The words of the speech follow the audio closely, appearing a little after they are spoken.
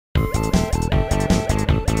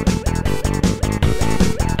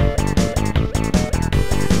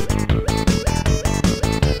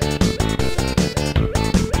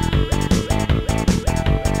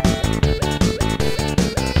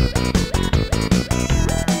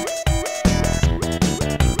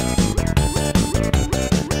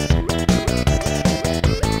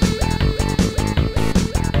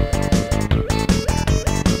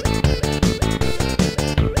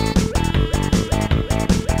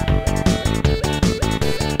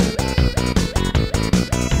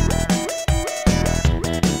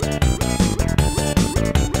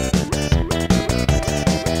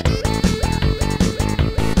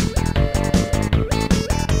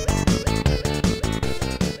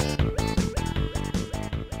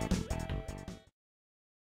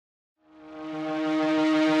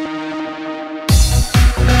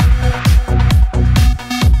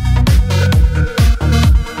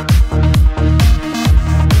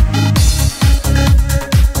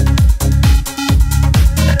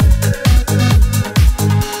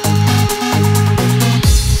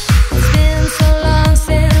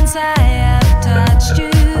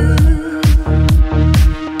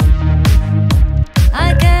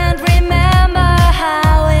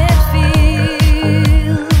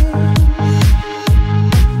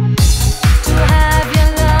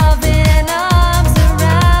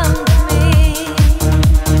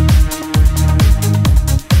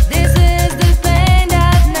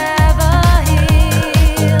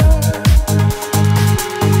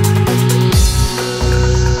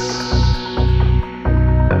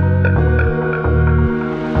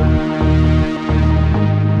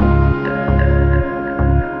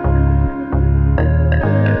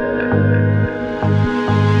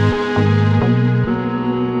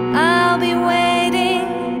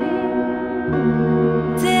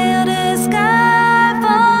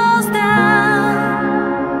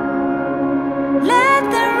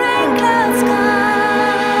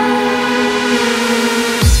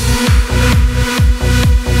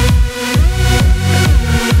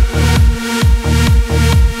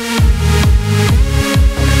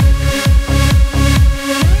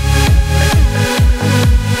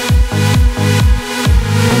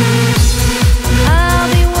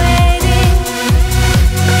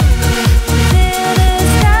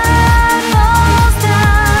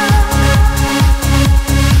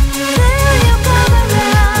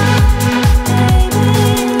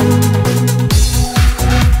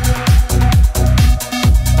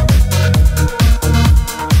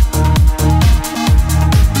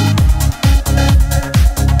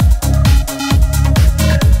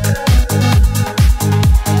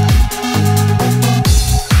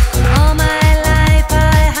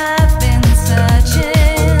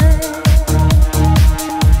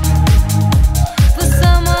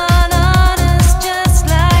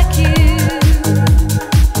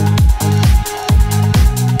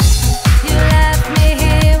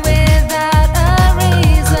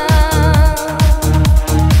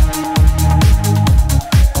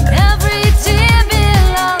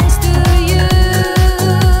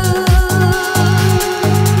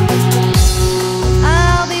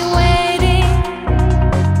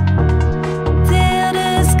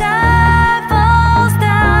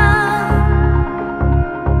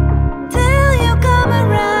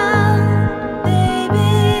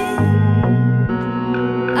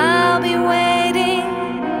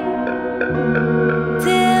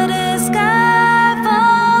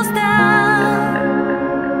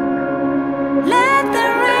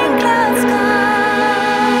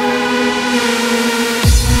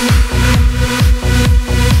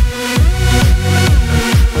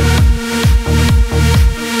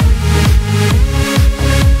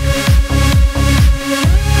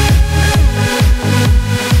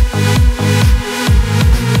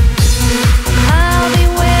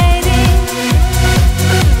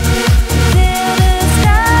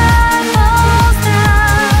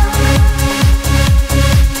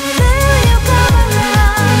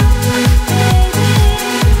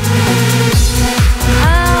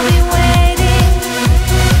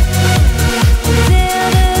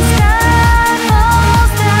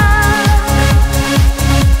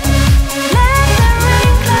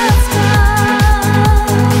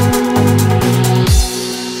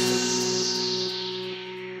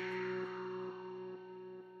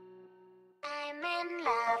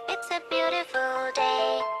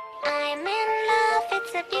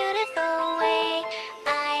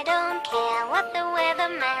care what the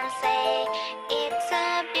weatherman say. It's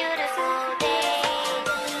a beautiful day.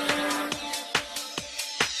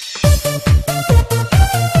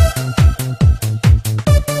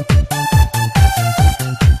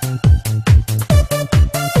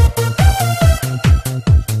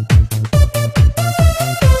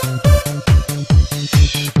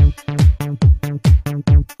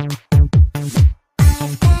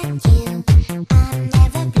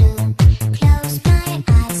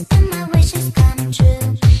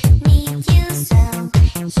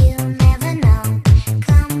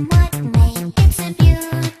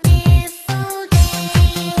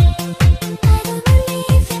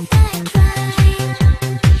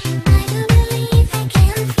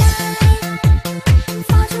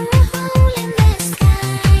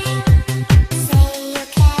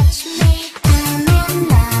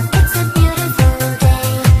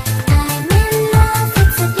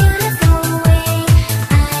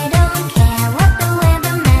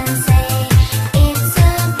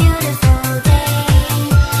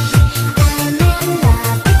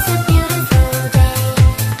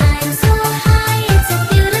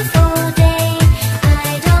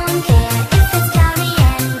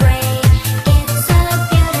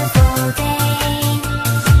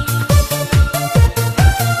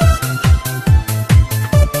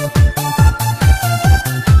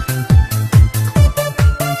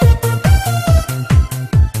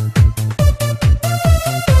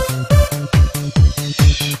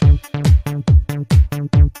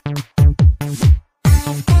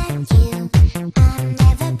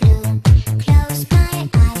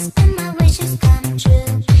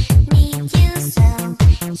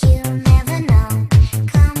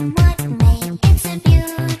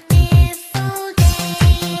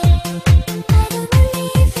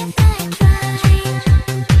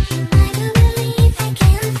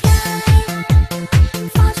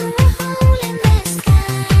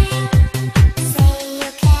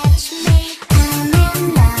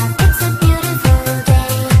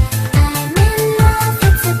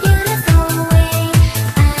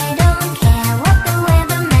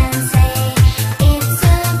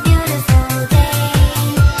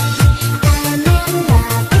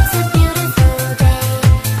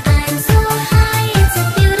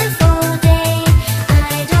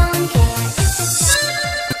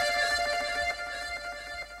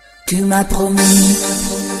 Tu m'as promis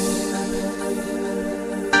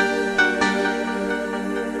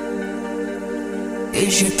et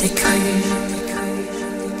je t'ai cru.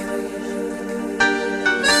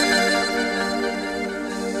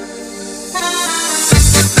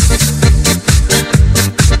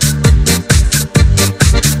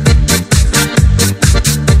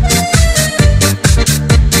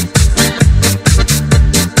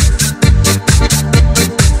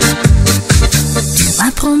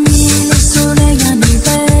 Promis le soleil en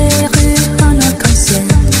hiver et un arc-en-ciel.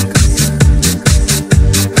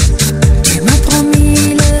 Tu m'as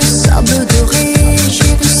promis le sable doré,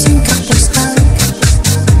 j'ai reçu une carte postale.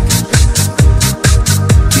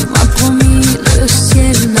 Tu m'as promis le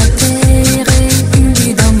ciel, la terre et une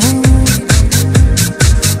vie d'amour.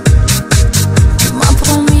 Tu m'as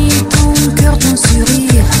promis ton cœur, ton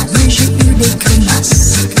sourire, mais j'ai eu des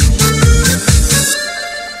grimaces.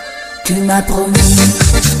 Tu m'as promis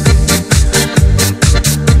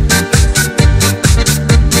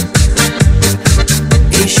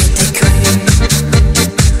et je t'ai cru.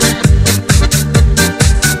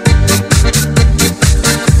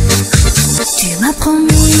 Tu m'as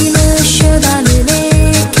promis le cheval ailé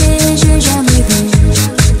que j'ai jamais vu.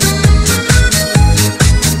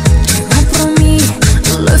 Tu m'as promis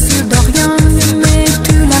le fil d'Orient, mais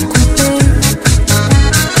tu l'as coupé.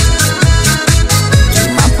 Tu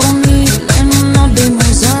m'as promis les noms de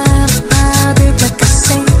Mozart par des plats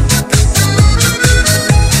cassés.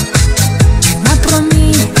 Tu m'as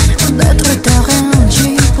promis d'être ta reine,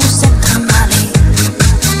 Dieu pour s'être emballé.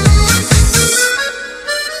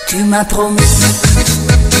 Tu m'as promis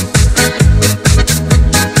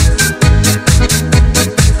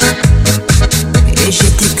et je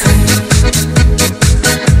t'ai cru.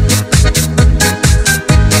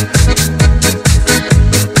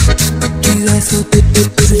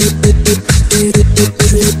 Tu es fou.